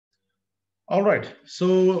All right,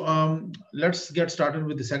 so let's get started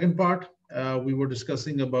with the second part. We were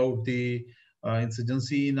discussing about the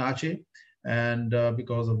insurgency in Aceh, and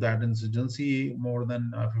because of that insurgency, more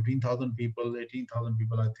than 15,000 people, 18,000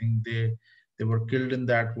 people, I think they were killed in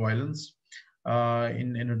that violence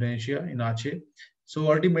in Indonesia, in Aceh.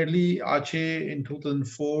 So ultimately, Aceh in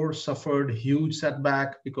 2004 suffered huge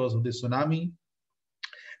setback because of the tsunami,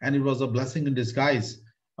 and it was a blessing in disguise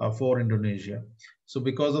for Indonesia. So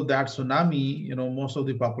because of that tsunami, most of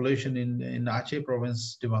the population in Aceh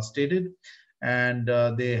province devastated, and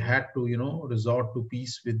they had to, resort to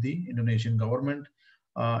peace with the Indonesian government.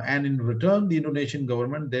 And in return, the Indonesian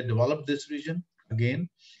government, they developed this region again.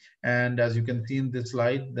 And as you can see in this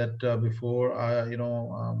slide, that before,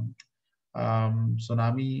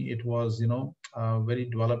 tsunami, it was, a very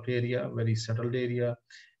developed area, very settled area.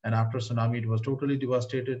 And after tsunami, it was totally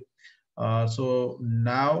devastated. So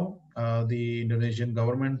now the Indonesian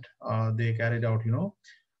government, they carried out,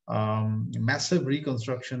 massive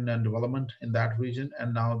reconstruction and development in that region.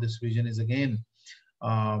 And now this region is again,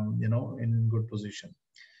 in good position.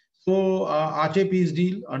 So Aceh peace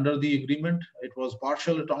deal, under the agreement, it was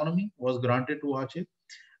partial autonomy was granted to Aceh.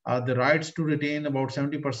 The rights to retain about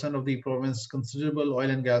 70% of the province's considerable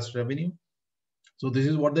oil and gas revenue. So this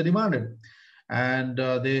is what they demanded, and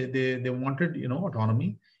they wanted,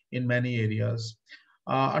 autonomy in many areas.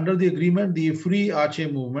 Under the agreement, the Free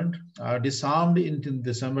Aceh movement disarmed in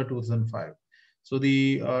December 2005. So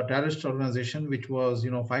the terrorist organization, which was,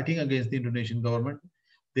 fighting against the Indonesian government,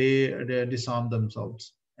 they disarmed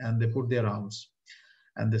themselves and they put their arms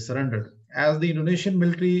and they surrendered. As the Indonesian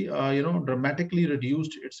military, dramatically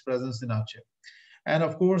reduced its presence in Aceh. And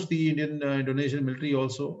of course, the Indonesian military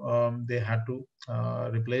also, they had to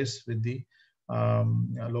replace with the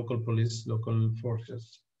local police, local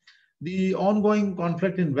forces. The ongoing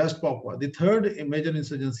conflict in West Papua, the third major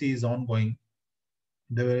insurgency is ongoing.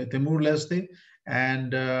 The Timor-Leste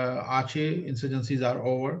and Aceh insurgencies are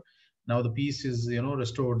over. Now the peace is,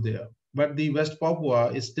 restored there. But the West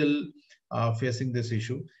Papua is still facing this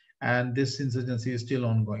issue, and this insurgency is still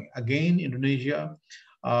ongoing. Again, Indonesia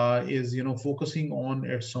is, focusing on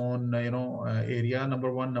its own, area,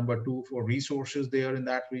 number one. Number two, for resources there in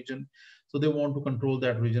that region. So they want to control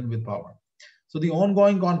that region with power. So the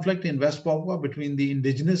ongoing conflict in West Papua between the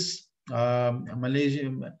indigenous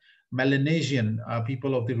Melanesian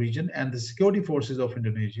people of the region and the security forces of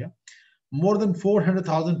Indonesia. More than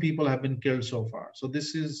 400,000 people have been killed so far. So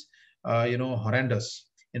this is, horrendous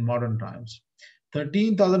in modern times.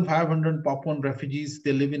 13,500 Papuan refugees,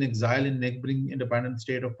 they live in exile in neighboring independent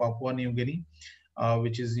state of Papua New Guinea,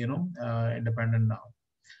 which is, independent now.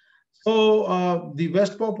 So the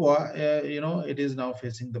West Papua, it is now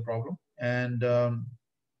facing the problem. And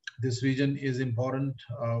this region is important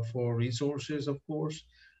for resources, of course,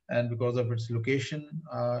 and because of its location,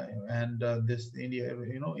 this India,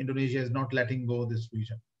 Indonesia is not letting go of this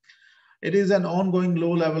region. It is an ongoing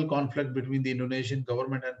low-level conflict between the Indonesian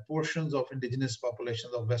government and portions of indigenous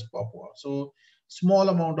populations of West Papua. So small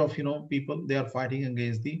amount of, people, they are fighting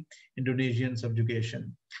against the Indonesian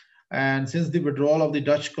subjugation. And since the withdrawal of the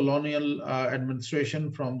Dutch colonial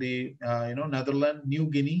administration from the, Netherlands, New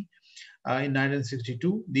Guinea, in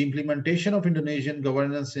 1962, the implementation of Indonesian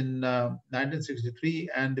governance in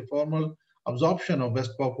 1963, and the formal absorption of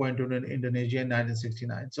West Papua into Indonesia in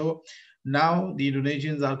 1969. So now the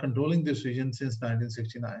Indonesians are controlling this region since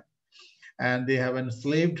 1969, and they have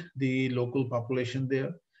enslaved the local population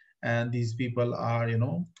there. And these people are,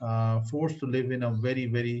 forced to live in a very,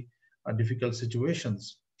 very difficult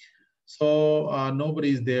situations. So nobody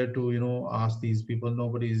is there to, ask these people.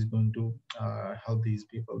 Nobody is going to help these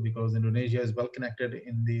people, because Indonesia is well connected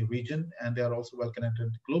in the region, and they are also well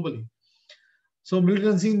connected globally. So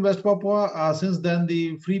militancy in West Papua, since then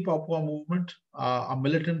the Free Papua movement, a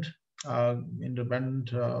militant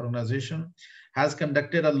independent organization, has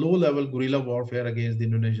conducted a low-level guerrilla warfare against the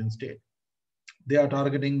Indonesian state. They are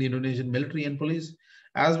targeting the Indonesian military and police,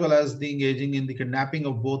 as well as the engaging in the kidnapping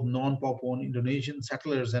of both non-Papuan Indonesian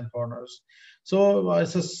settlers and foreigners. So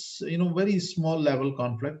it's a very small level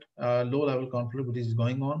conflict, low level conflict which is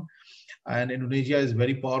going on, and Indonesia is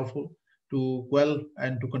very powerful to quell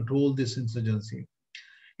and to control this insurgency.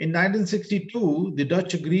 In 1962, the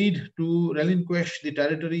Dutch agreed to relinquish the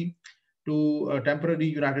territory to a temporary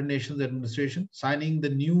United Nations administration, signing the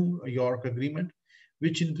New York Agreement,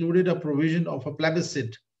 which included a provision of a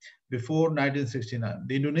plebiscite before 1969.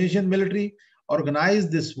 The Indonesian military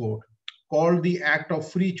organized this vote, called the Act of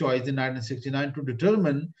Free Choice in 1969, to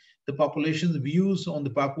determine the population's views on the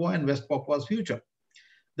Papua and West Papua's future.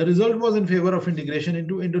 The result was in favor of integration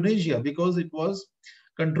into Indonesia, because it was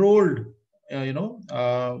controlled,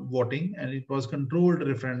 voting, and it was controlled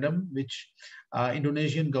referendum, which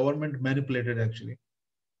Indonesian government manipulated actually.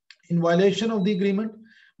 In violation of the agreement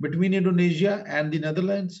between Indonesia and the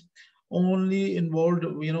Netherlands, only involved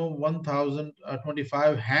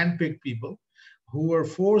 1,025 hand-picked people who were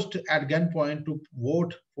forced at gunpoint to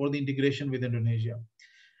vote for the integration with Indonesia,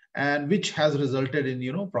 and which has resulted in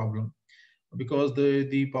problem, because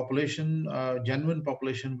the population, genuine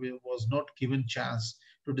population, was not given chance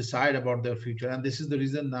to decide about their future, and this is the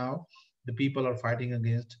reason now the people are fighting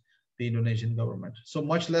against the Indonesian government. So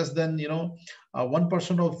much less than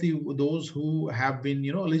 1% of those who have been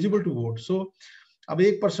eligible to vote. So अब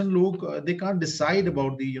 1% लोग they can't decide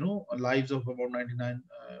about the lives of about 99%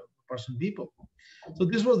 people. So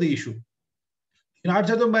this was the issue. United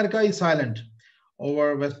States of America is silent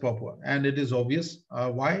over West Papua, and it is obvious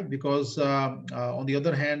why. Because on the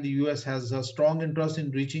other hand, the US has a strong interest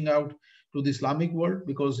in reaching out to the Islamic world,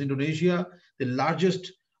 because Indonesia, the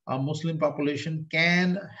largest Muslim population,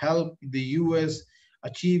 can help the US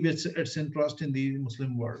achieve its interest in the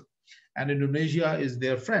Muslim world, and Indonesia is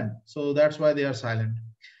their friend, so that's why they are silent.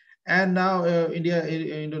 And now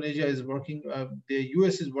Indonesia is working, the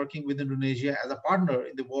US is working with Indonesia as a partner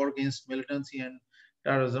in the war against militancy and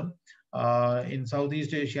terrorism in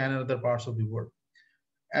Southeast Asia and other parts of the world.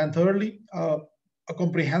 And thirdly, a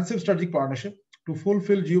comprehensive strategic partnership to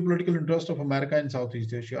fulfill geopolitical interests of America in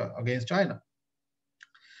Southeast Asia against China.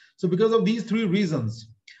 So because of these three reasons,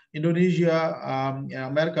 Indonesia,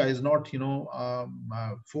 America is not,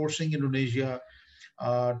 forcing Indonesia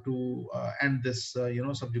to end this,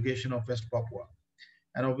 subjugation of West Papua.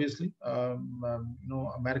 And obviously,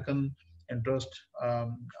 American interests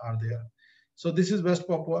are there. So this is West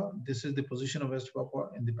Papua. This is the position of West Papua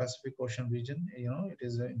in the Pacific Ocean region. It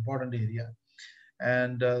is an important area,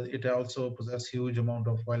 and it also possesses huge amount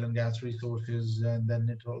of oil and gas resources, and then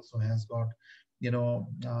it also has got,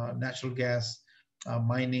 natural gas,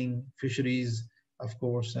 mining, fisheries, of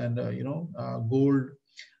course, and gold.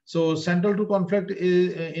 So central to conflict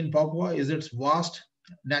in Papua is its vast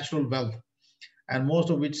natural wealth, and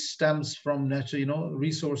most of which stems from natural,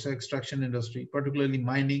 resource extraction industry, particularly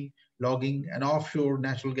mining, logging, and offshore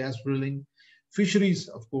natural gas drilling. Fisheries,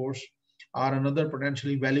 of course, are another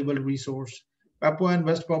potentially valuable resource. Papua and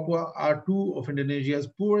West Papua are two of Indonesia's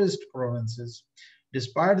poorest provinces,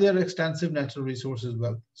 despite their extensive natural resources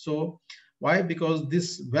wealth. So why? Because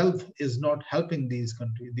this wealth is not helping these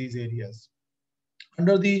countries, these areas.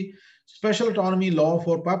 Under the Special Autonomy Law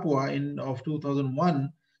for Papua of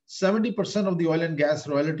 2001, 70% of the oil and gas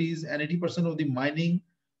royalties and 80% of the mining,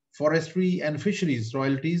 forestry, and fisheries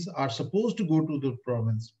royalties are supposed to go to the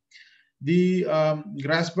province. The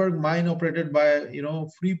Grasberg mine, operated by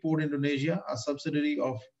Freeport Indonesia, a subsidiary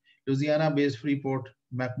of Louisiana-based Freeport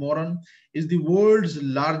McMoran, is the world's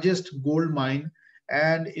largest gold mine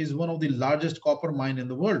and is one of the largest copper mine in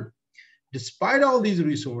the world. Despite all these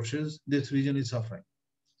resources, this region is suffering.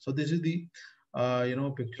 So this is the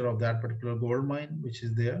picture of that particular gold mine which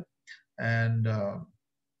is there, and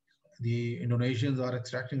the Indonesians are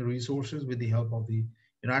extracting resources with the help of the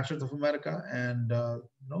United States of America, and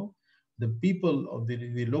the people of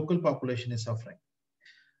the local population is suffering.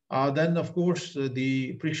 Then, of course,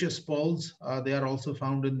 the precious pearls, they are also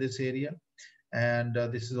found in this area, and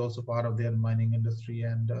this is also part of their mining industry,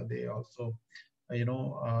 and they also,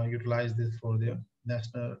 utilize this for their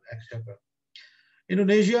national exchequer.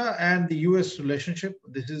 Indonesia and the US relationship,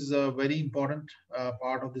 this is a very important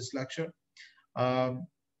part of this lecture.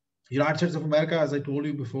 United States of America, as I told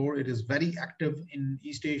you before, it is very active in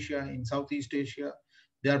East Asia, in Southeast Asia.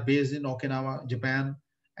 They are based in Okinawa, Japan,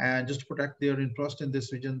 and just to protect their interest in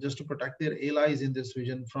this region, just to protect their allies in this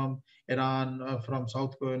region from Iran, from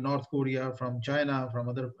North Korea, from China, from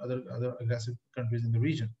other aggressive countries in the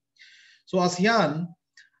region. So ASEAN,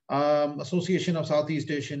 Association of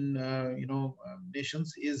Southeast Asian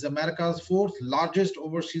nations, is America's fourth largest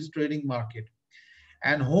overseas trading market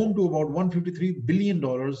and home to about $153 billion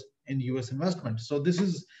in US investment. So this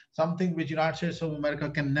is something which United States of America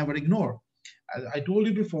can never ignore. As I told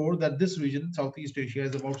you before, that this region, Southeast Asia,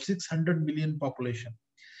 is about 600 million population,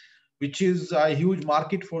 which is a huge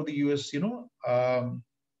market for the US,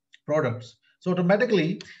 products. So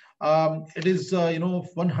automatically, it is,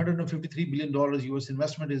 $153 billion US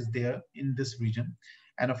investment is there in this region.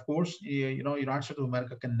 And of course, United States of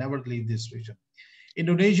America can never leave this region.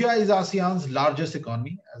 Indonesia is ASEAN's largest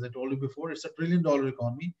economy. As I told you before, it's $1 trillion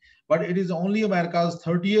economy, but it is only America's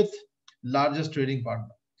 30th largest trading partner.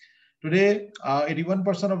 Today,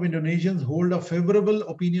 81% of Indonesians hold a favorable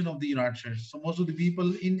opinion of the United States. So most of the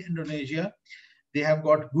people in Indonesia, they have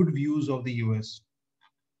got good views of the US.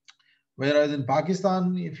 Whereas in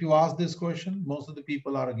Pakistan, if you ask this question, most of the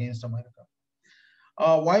people are against America.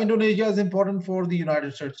 Why Indonesia is important for the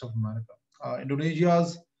United States of America?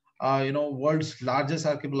 Indonesia's, world's largest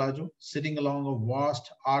archipelago, sitting along a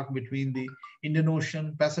vast arc between the Indian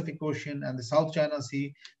Ocean, Pacific Ocean, and the South China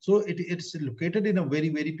Sea. So it's located in a very,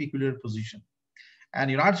 very peculiar position.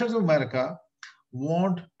 And United States of America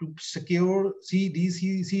want to secure these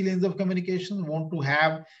sea lanes of communication, want to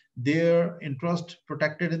have their interest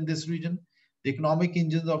protected in this region. The economic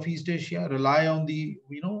engines of East Asia rely on these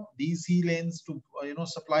sea lanes to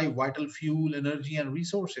supply vital fuel, energy, and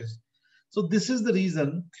resources. So this is the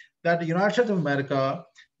reason that the United States of America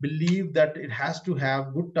believe that it has to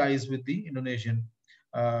have good ties with the Indonesians.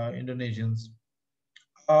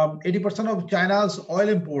 80% of China's oil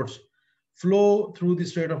imports flow through the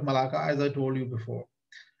Strait of Malacca, as I told you before.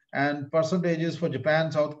 And percentages for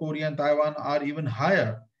Japan, South Korea, and Taiwan are even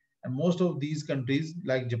higher. And most of these countries,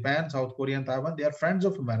 like Japan, South Korea, and Taiwan, they are friends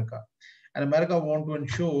of America. And America want to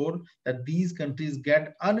ensure that these countries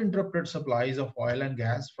get uninterrupted supplies of oil and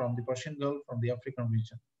gas from the Persian Gulf, from the African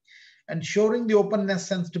region. Ensuring the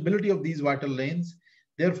openness and stability of these vital lanes,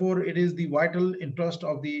 therefore, it is the vital interest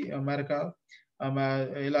of the America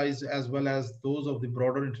allies as well as those of the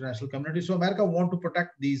broader international community. So America want to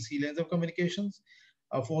protect these sea lanes of communications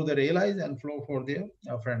for their allies and for their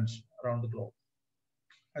friends around the globe.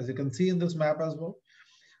 As you can see in this map as well,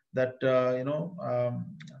 that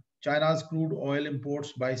China's crude oil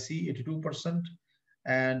imports by sea 82%,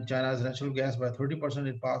 and China's natural gas by 30%.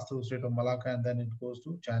 It passed through Strait of Malacca and then it goes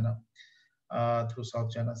to China through South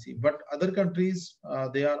China Sea. But other countries,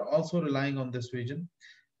 they are also relying on this region,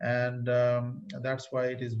 and that's why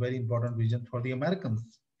it is very important region for the Americans.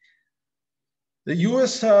 The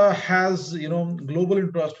US has, global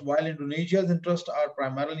interest, while Indonesia's interests are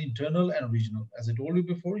primarily internal and regional. As I told you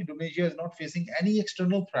before, Indonesia is not facing any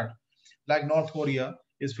external threat, like North Korea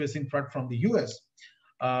is facing threat from the US.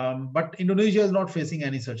 But Indonesia is not facing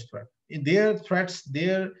any such threat. In their threats,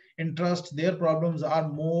 their interests, their problems are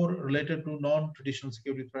more related to non-traditional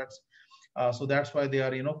security threats. So that's why they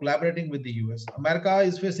are, collaborating with the US. America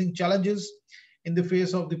is facing challenges in the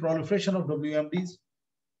face of the proliferation of WMDs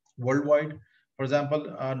worldwide. For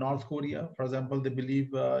example, North Korea, for example, they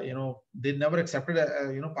believe, they never accepted,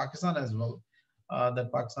 Pakistan as well,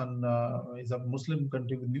 that Pakistan is a Muslim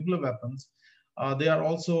country with nuclear weapons. They are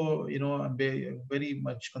also, very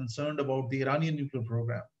much concerned about the Iranian nuclear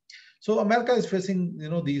program. So America is facing,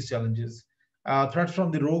 these challenges. Threats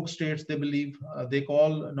from the rogue states, they believe, they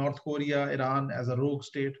call North Korea, Iran as a rogue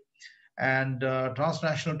state, and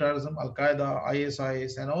transnational terrorism, Al-Qaeda,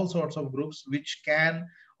 ISIS, and all sorts of groups which can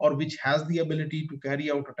or which has the ability to carry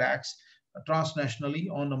out attacks transnationally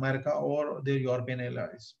on America or their European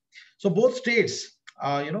allies. So both states,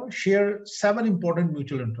 share 7 important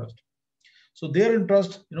mutual interests. So their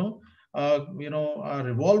interest,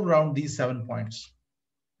 revolve around these 7 points.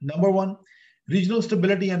 Number 1, regional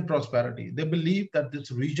stability and prosperity. They believe that this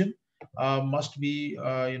region must be,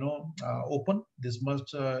 open. This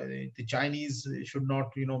must, the Chinese should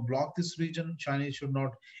not, block this region. Chinese should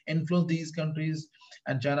not influence these countries,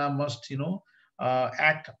 and China must,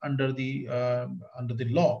 act under the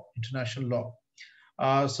law, international law.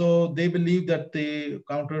 So they believe that they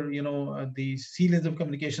counter, the sea lanes of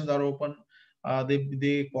communications are open.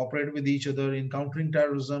 They cooperate with each other in countering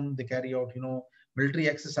terrorism. They carry out, military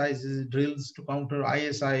exercises, drills to counter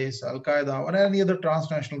ISIS, Al Qaeda, or any other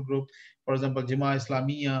transnational group. For example, Jemaah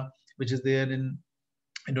Islamiyah, which is there in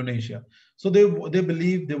Indonesia. So they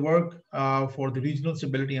believe they work for the regional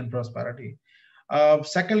stability and prosperity.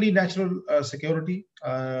 Secondly, national security.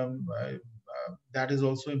 That is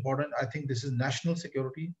also important. I think this is national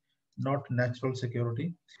security, not natural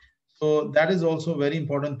security. So that is also a very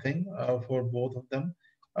important thing for both of them.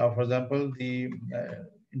 For example, the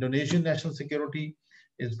Indonesian national security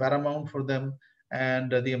is paramount for them, and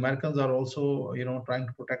the Americans are also, trying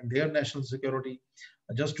to protect their national security,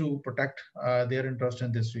 just to protect their interest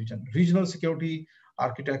in this region. Regional security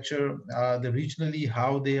architecture, the regionally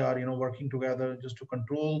how they are, working together just to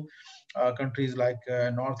control countries like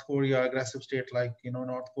North Korea, aggressive state like,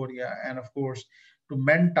 North Korea, and of course to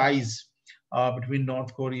mend ties between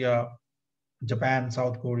North Korea, Japan,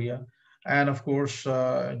 South Korea, and of course,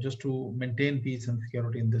 just to maintain peace and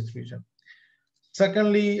security in this region.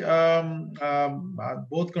 Secondly,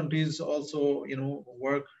 both countries also,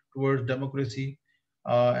 work towards democracy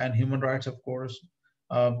and human rights, of course,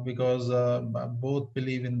 because both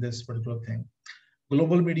believe in this particular thing.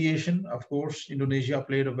 Global mediation, of course, Indonesia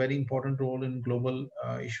played a very important role in global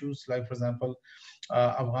issues, like, for example,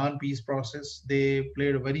 Afghan peace process. They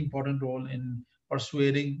played a very important role in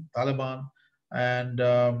persuading Taliban And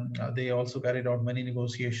they also carried out many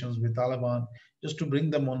negotiations with Taliban just to bring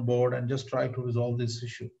them on board and just try to resolve this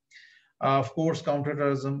issue. Of course,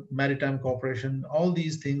 counterterrorism, maritime cooperation, all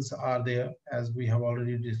these things are there, as we have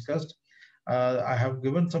already discussed. I have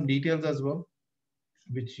given some details as well,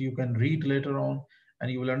 which you can read later on,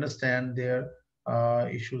 and you will understand their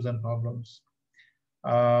issues and problems.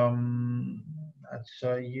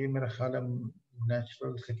 अच्छा, ये मेरा ख्याल है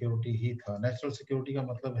natural security ही था. Natural security का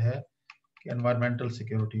मतलब है कि environmental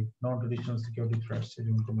security, non traditional security threats से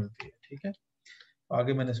जो उनको मिलती है. ठीक है,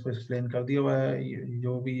 आगे मैंने इसको एक्सप्लेन कर दिया हुआ है.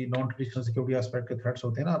 जो भी नॉन ट्रेडिशनल सिक्योरिटी एस्पेक्ट के थ्रेट्स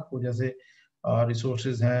होते हैं ना आपको, जैसे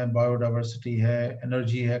रिसोर्सेज हैं, बायोडाइवर्सिटी है,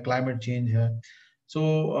 एनर्जी है, क्लाइमेट चेंज है. So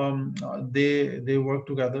they work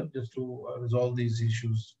together just to resolve these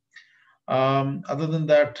issues. Other than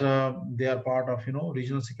that, they are part of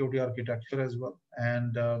regional security architecture as well,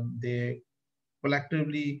 and they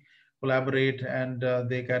collectively collaborate, and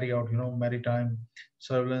they carry out maritime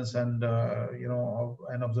surveillance and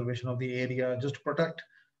an observation of the area just to protect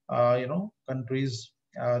countries,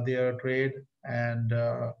 their trade, and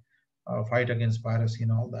fight against piracy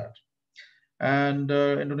and all that. And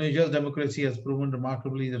Indonesia's democracy has proven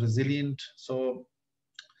remarkably resilient. So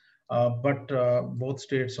but both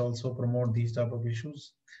states also promote these type of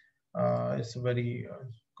issues. It's a very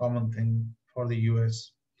common thing for the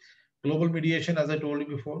US. Global mediation, as I told you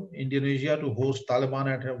before, Indonesia to host Taliban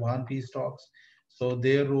at Wuhan peace talks. So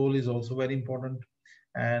their role is also very important,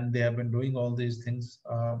 and they have been doing all these things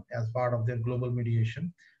as part of their global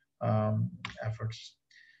mediation efforts.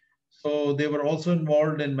 So they were also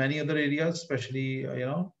involved in many other areas, especially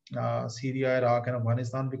Syria, Iraq, and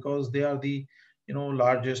Afghanistan, because they are the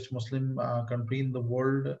largest Muslim country in the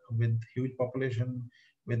world with huge population,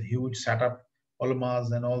 with huge setup,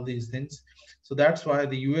 ulamas, and all these things. So that's why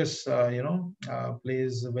the US,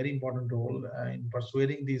 plays a very important role in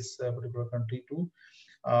persuading this particular country to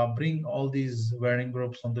bring all these varying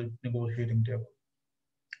groups on the negotiating table.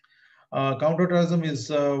 Counterterrorism is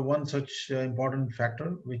one such important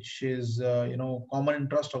factor, which is common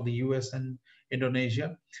interest of the US and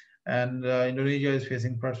Indonesia. And Indonesia is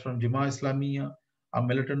facing threats from Jemaah Islamiyah, a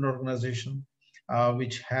militant organization,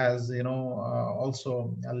 which has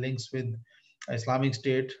also links with Islamic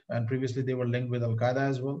State, and previously they were linked with Al Qaeda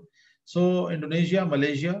as well. So Indonesia,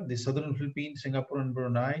 Malaysia, the southern Philippines, Singapore, and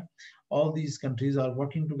Brunei, all these countries are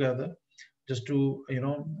working together just to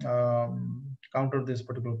counter this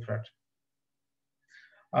particular threat.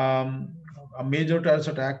 A major terrorist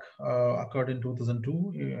attack occurred in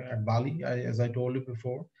 2002 at Bali, as I told you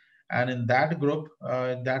before. And in that group,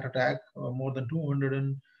 that attack, more than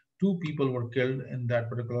 202 people were killed in that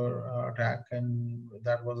particular attack, and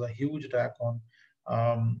that was a huge attack on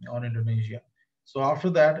Indonesia. So after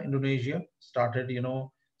that, Indonesia started,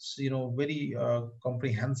 very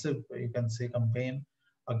comprehensive, you can say, campaign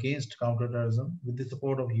against counterterrorism with the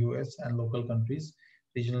support of US and local countries,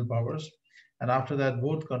 regional powers. And after that,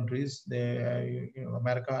 both countries,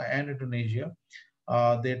 America and Indonesia,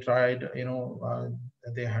 they tried,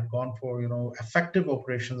 they had gone for, effective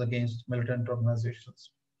operations against militant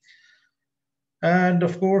organizations. And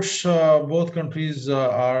of course, both countries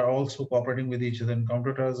are also cooperating with each other in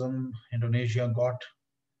counterterrorism. Indonesia got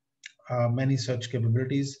many such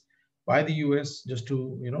capabilities by the US just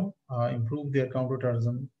to, improve their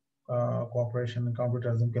counterterrorism cooperation and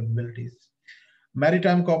counterterrorism capabilities.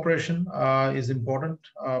 Maritime cooperation is important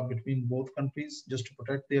between both countries just to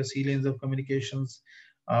protect their sea lanes of communications,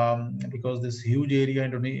 because this huge area,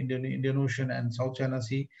 Indian Ocean and South China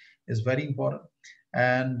Sea, is very important.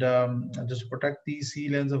 And just to protect these sea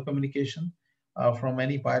lanes of communication from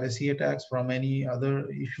any piracy attacks, from any other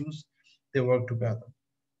issues, they work together.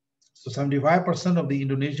 So 75% of the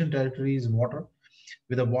Indonesian territory is water,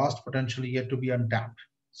 with a vast potential yet to be untapped.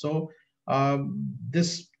 So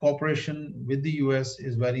this cooperation with the US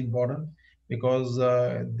is very important, because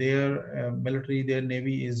their military, their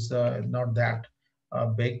navy is not that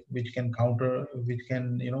big, which can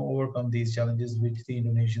overcome these challenges which the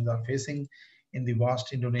Indonesians are facing in the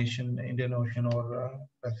vast Indian Ocean or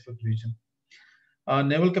Pacific region.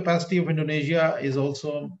 Naval capacity of Indonesia is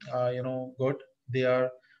also good. They are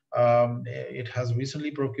it has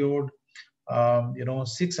recently procured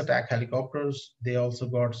 6 attack helicopters. They also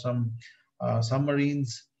got some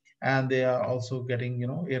submarines, and they are also getting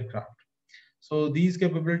aircraft. So these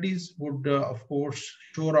capabilities would of course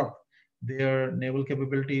shore up their naval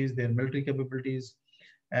capabilities, their military capabilities,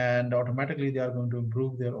 and automatically they are going to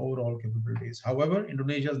improve their overall capabilities. However,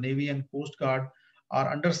 Indonesia's Navy and Coast Guard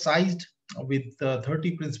are undersized with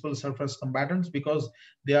 30 principal surface combatants, because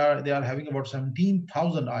they are having about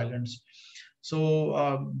 17,000 islands.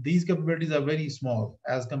 So these capabilities are very small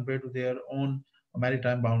as compared to their own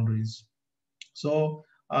maritime boundaries. So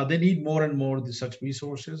they need more and more such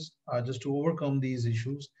resources just to overcome these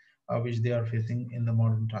issues which they are facing in the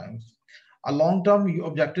modern times. A long-term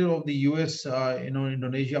objective of the U.S.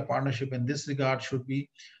 Indonesia partnership in this regard should be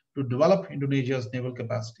to develop Indonesia's naval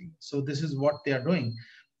capacity. So this is what they are doing.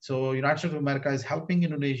 So United States of America is helping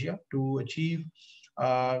Indonesia to achieve,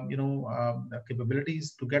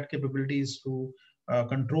 capabilities, to get capabilities to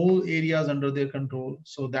control areas under their control.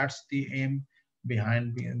 So that's the aim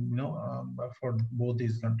behind, for both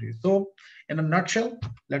these countries. So in a nutshell,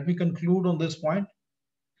 let me conclude on this point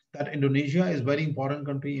that Indonesia is a very important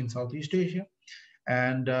country in Southeast Asia,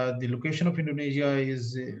 and the location of Indonesia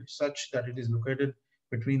is such that it is located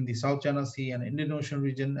between the South China Sea and Indian Ocean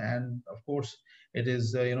region, and of course, it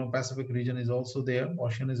is Pacific region is also there,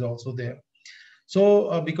 ocean is also there.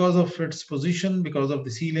 So, because of its position, because of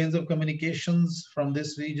the sea lanes of communications from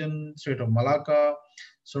this region, Strait of Malacca,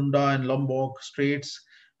 Sunda, and Lombok Straits,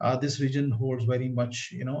 this region holds very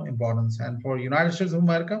much, importance. And for United States of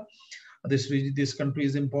America, this country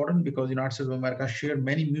is important because United States of America shared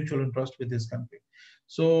many mutual interests with this country.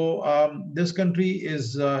 So this country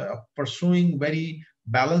is pursuing very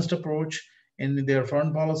balanced approach in their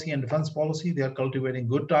foreign policy and defense policy. They are cultivating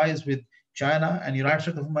good ties with China and United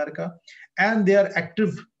States of America, and they are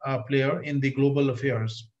active player in the global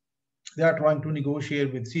affairs. They are trying to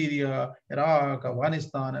negotiate with Syria, Iraq,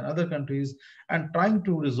 Afghanistan, and other countries, and trying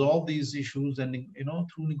to resolve these issues, and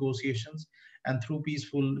through negotiations and through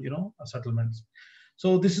peaceful settlements.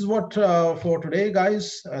 So this is what for today,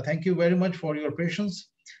 guys. Thank you very much for your patience.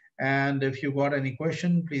 And if you got any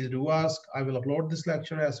question, please do ask. I will upload this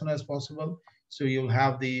lecture as soon as possible, so you'll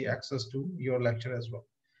have the access to your lecture as well.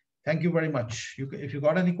 Thank you very much. If you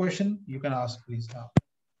got any question, you can ask, please now.